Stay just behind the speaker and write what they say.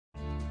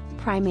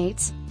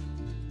primates.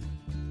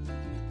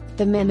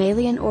 The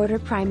mammalian order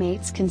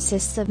Primates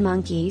consists of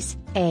monkeys,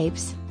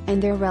 apes,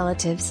 and their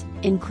relatives,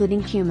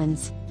 including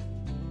humans.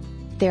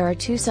 There are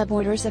two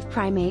suborders of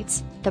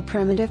primates: the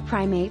primitive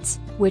primates,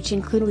 which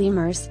include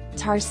lemurs,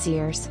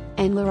 tarsiers,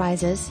 and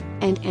lorises,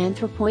 and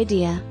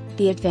Anthropoidea,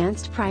 the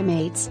advanced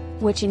primates,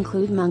 which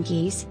include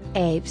monkeys,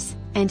 apes,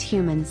 and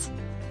humans.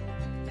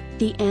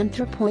 The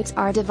anthropoids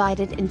are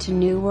divided into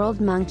New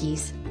World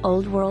monkeys,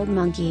 Old World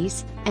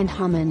monkeys, and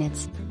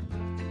hominids.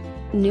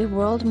 New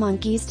World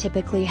monkeys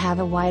typically have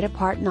a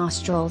wide-apart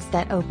nostrils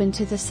that open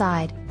to the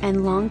side,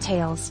 and long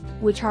tails,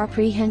 which are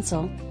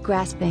prehensile,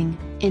 grasping,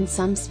 in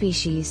some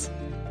species.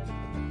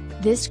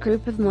 This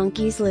group of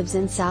monkeys lives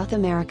in South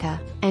America,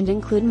 and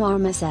include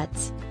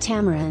marmosets,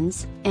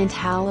 tamarins, and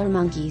howler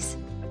monkeys.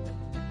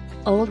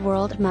 Old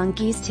World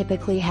monkeys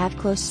typically have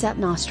close-set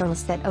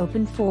nostrils that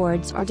open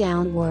forwards or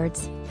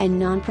downwards, and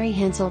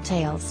non-prehensile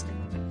tails.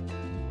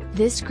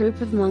 This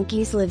group of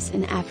monkeys lives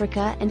in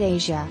Africa and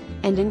Asia,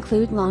 and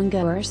include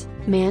longgoers,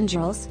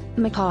 mandrills,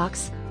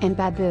 macaques, and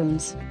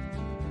baboons.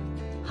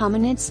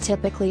 Hominids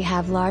typically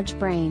have large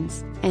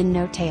brains, and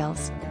no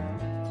tails.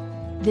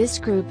 This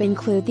group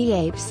include the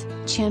apes,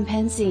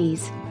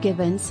 chimpanzees,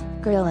 gibbons,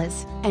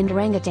 gorillas, and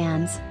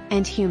orangutans,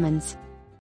 and humans.